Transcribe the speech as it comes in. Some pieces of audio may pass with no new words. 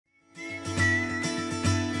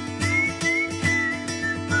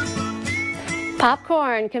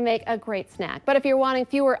Popcorn can make a great snack, but if you're wanting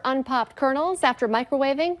fewer unpopped kernels after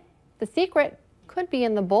microwaving, the secret could be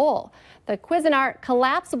in the bowl. The Cuisinart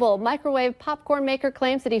collapsible microwave popcorn maker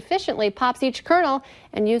claims it efficiently pops each kernel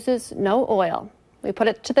and uses no oil. We put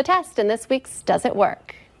it to the test in this week's Does It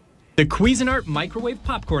Work? The Cuisinart microwave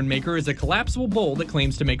popcorn maker is a collapsible bowl that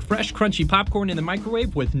claims to make fresh, crunchy popcorn in the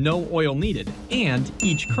microwave with no oil needed, and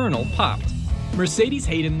each kernel popped. Mercedes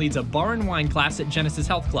Hayden leads a bar and wine class at Genesis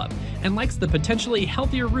Health Club and likes the potentially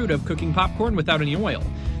healthier route of cooking popcorn without any oil.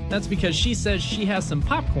 That's because she says she has some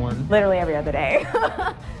popcorn literally every other day.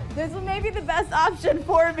 This may be the best option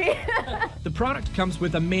for me. The product comes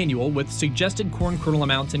with a manual with suggested corn kernel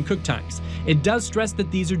amounts and cook times. It does stress that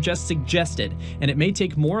these are just suggested, and it may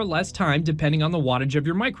take more or less time depending on the wattage of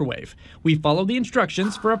your microwave. We follow the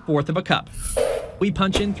instructions for 1/4 of a cup. We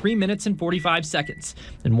punch in 3 minutes and 45 seconds,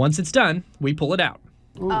 and once it's done, we pull it out.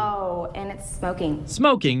 Ooh. Oh, and it's smoking.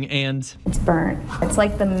 Smoking and... it's burnt. It's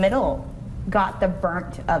like the middle got the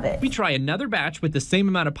burnt of it. We try another batch with the same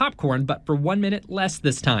amount of popcorn, but for 1 minute less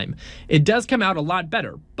this time. It does come out a lot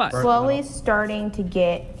better, but... slowly starting to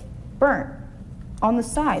get burnt on the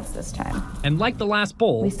sides this time. And like the last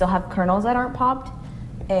bowl, we still have kernels that aren't popped,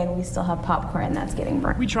 and we still have popcorn that's getting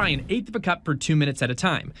burnt. We try 1/8 of a cup for 2 minutes at a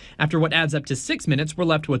time. After what adds up to 6 minutes, we're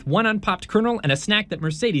left with one unpopped kernel and a snack that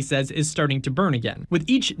Mercedes says is starting to burn again. With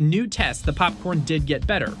each new test, the popcorn did get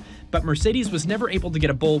better, but Mercedes was never able to get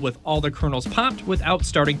a bowl with all the kernels popped without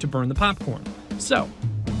starting to burn the popcorn. So,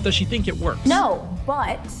 does she think it works? No,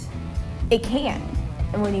 but it can.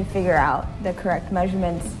 And when you figure out the correct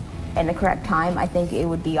measurements and the correct time, I think it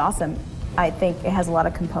would be awesome. I think it has a lot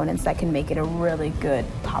of components that can make it a really good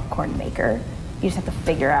popcorn maker. You just have to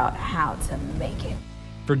figure out how to make it.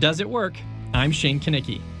 For Does It Work? I'm Shane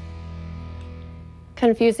Kanicki.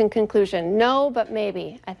 Confusing conclusion. No, but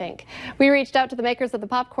maybe, I think. We reached out to the makers of the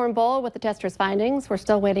popcorn bowl with the testers' findings. We're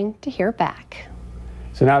still waiting to hear back.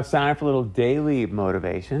 So now it's time for a little daily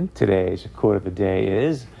motivation. Today's quote of the day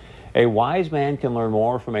is, "A wise man can learn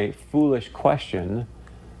more from a foolish question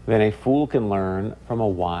than a fool can learn from a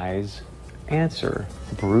wise answer."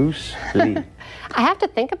 Bruce Lee. I have to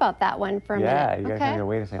think about that one for a minute. Yeah, you gotta go,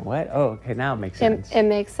 wait a second, what? Oh, okay, now it makes sense. It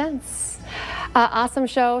makes sense. Awesome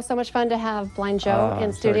show. So much fun to have Blind Joe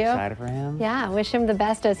in studio. So excited for him. Yeah, wish him the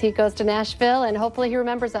best as he goes to Nashville, and hopefully he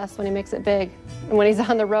remembers us when he makes it big and when he's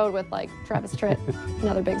on the road with like Travis Tritt and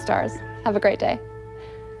other big stars. Have a great day.